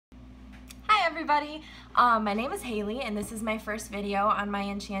everybody, my name is Haley and this is my first video on my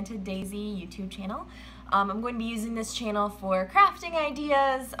Enchanted Daisy YouTube channel. I'm going to be using this channel for crafting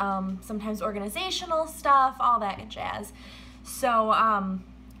ideas, sometimes organizational stuff, all that good jazz. So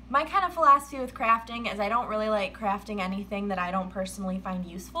my kind of philosophy with crafting is I don't really like crafting anything that I don't personally find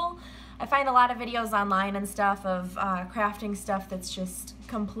useful. I find a lot of videos online and stuff of crafting stuff that's just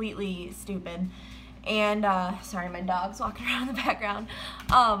completely stupid. And, sorry, my dog's walking around in the background.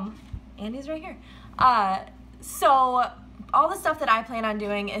 Andy's right here. So all the stuff that I plan on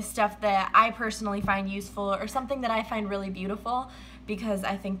doing is stuff that I personally find useful or something that I find really beautiful because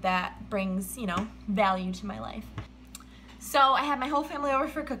I think that brings, you know, value to my life. So I had my whole family over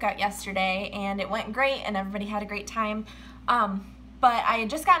for cookout yesterday and it went great and everybody had a great time. But I had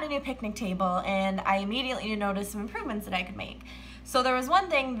just gotten a new picnic table and I immediately noticed some improvements that I could make. So there was one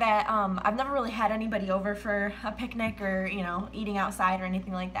thing that I've never really had anybody over for a picnic or, you know, eating outside or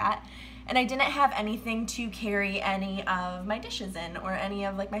anything like that. And I didn't have anything to carry any of my dishes in or any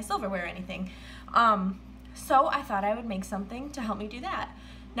of like my silverware or anything. So I thought I would make something to help me do that.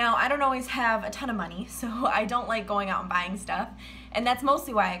 Now, I don't always have a ton of money, so I don't like going out and buying stuff. And that's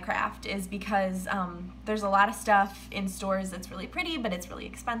mostly why I craft, is because there's a lot of stuff in stores that's really pretty, but it's really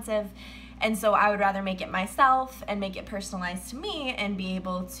expensive. And so I would rather make it myself and make it personalized to me and be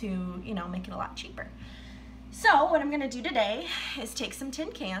able to, you know, make it a lot cheaper. So what I'm gonna do today is take some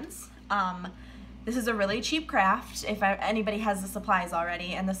tin cans. This is a really cheap craft if anybody has the supplies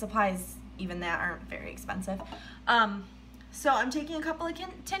already, and the supplies, even that, aren't very expensive. So I'm taking a couple of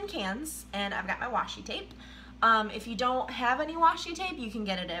tin cans and I've got my washi tape. If you don't have any washi tape, you can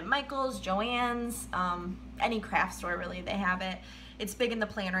get it at Michael's, Joann's, any craft store really, they have it. It's big in the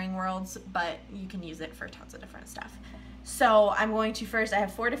plannering worlds, but you can use it for tons of different stuff. So I'm going to first, I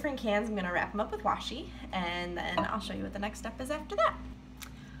have 4 different cans, I'm gonna wrap them up with washi, and then I'll show you what the next step is after that.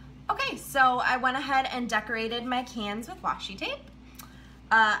 Okay, so I went ahead and decorated my cans with washi tape.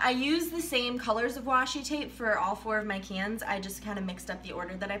 I used the same colors of washi tape for all 4 of my cans. I just kind of mixed up the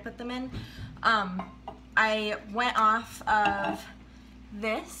order that I put them in. I went off of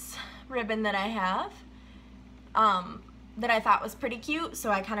this ribbon that I have that I thought was pretty cute,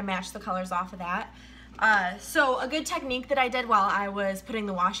 so I kind of matched the colors off of that. So a good technique that I did while I was putting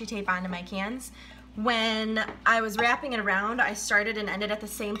the washi tape onto my cans, when I was wrapping it around, I started and ended at the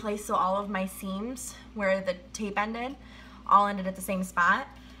same place, so all of my seams where the tape ended all ended at the same spot.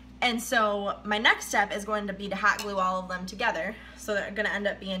 And so my next step is going to be to hot glue all of them together. So they're going to end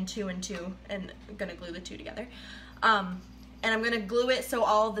up being 2 and 2, and I'm going to glue the 2 together. And I'm going to glue it so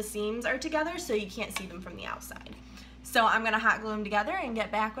all of the seams are together so you can't see them from the outside. So I'm going to hot glue them together and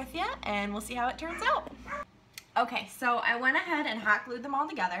get back with you, and we'll see how it turns out. Okay, so I went ahead and hot glued them all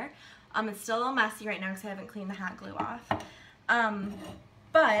together. It's still a little messy right now because I haven't cleaned the hot glue off.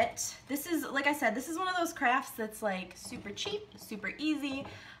 But this is, like I said, this is one of those crafts that's like super cheap, super easy.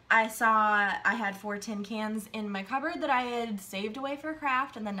 I saw I had 4 tin cans in my cupboard that I had saved away for a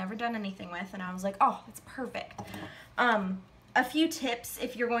craft and then never done anything with, and I was like, oh, it's perfect. A few tips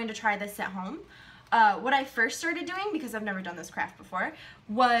if you're going to try this at home. What I first started doing, because I've never done this craft before,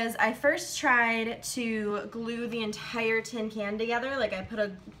 was I first tried to glue the entire tin can together. Like I put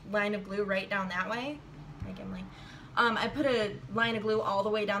a line of glue right down that way. I put a line of glue all the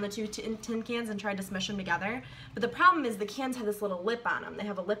way down the 2 tin cans and tried to smush them together. But the problem is the cans have this little lip on them. They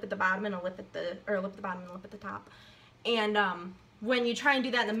have a lip at the bottom and a lip at the, or a lip at the bottom and a lip at the top. And when you try and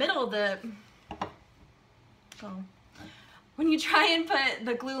do that in the middle, when you try and put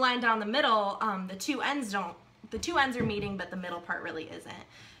the glue line down the middle, the two ends are meeting, but the middle part really isn't.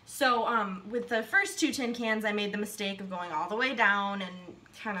 So with the first 2 tin cans, I made the mistake of going all the way down and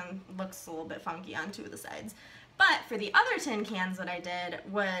kind of looks a little bit funky on 2 of the sides. But for the other tin cans, what I did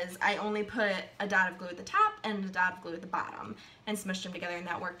was I only put a dot of glue at the top and a dot of glue at the bottom and smushed them together, and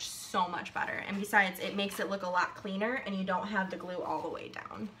that worked so much better. And besides, it makes it look a lot cleaner and you don't have to glue all the way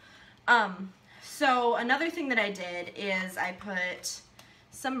down. So another thing that I did is I put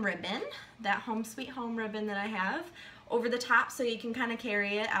some ribbon, that Home Sweet Home ribbon that I have, over the top so you can kind of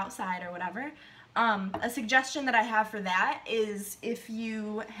carry it outside or whatever. A suggestion that I have for that is if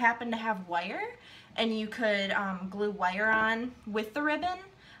you happen to have wire and you could glue wire on with the ribbon,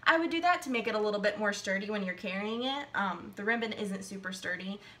 I would do that to make it a little bit more sturdy when you're carrying it. The ribbon isn't super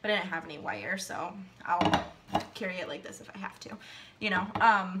sturdy, but I didn't have any wire, so I'll carry it like this if I have to, you know.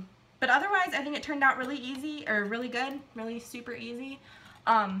 But otherwise, I think it turned out really easy, or really good, really super easy.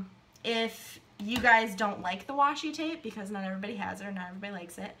 If you guys don't like the washi tape, because not everybody has it or not everybody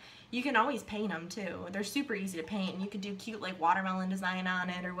likes it, you can always paint them too. They're super easy to paint. You could do cute like watermelon design on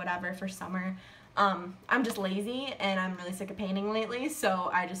it or whatever for summer. I'm just lazy and I'm really sick of painting lately, so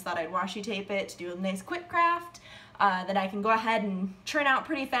I just thought I'd washi tape it to do a nice quick craft that I can go ahead and churn out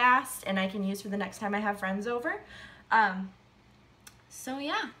pretty fast and I can use for the next time I have friends over. So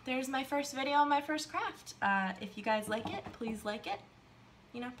yeah, there's my first video on my first craft. If you guys like it, please like it.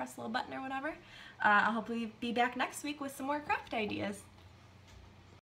 You know, press the little button or whatever. I'll hopefully be back next week with some more craft ideas.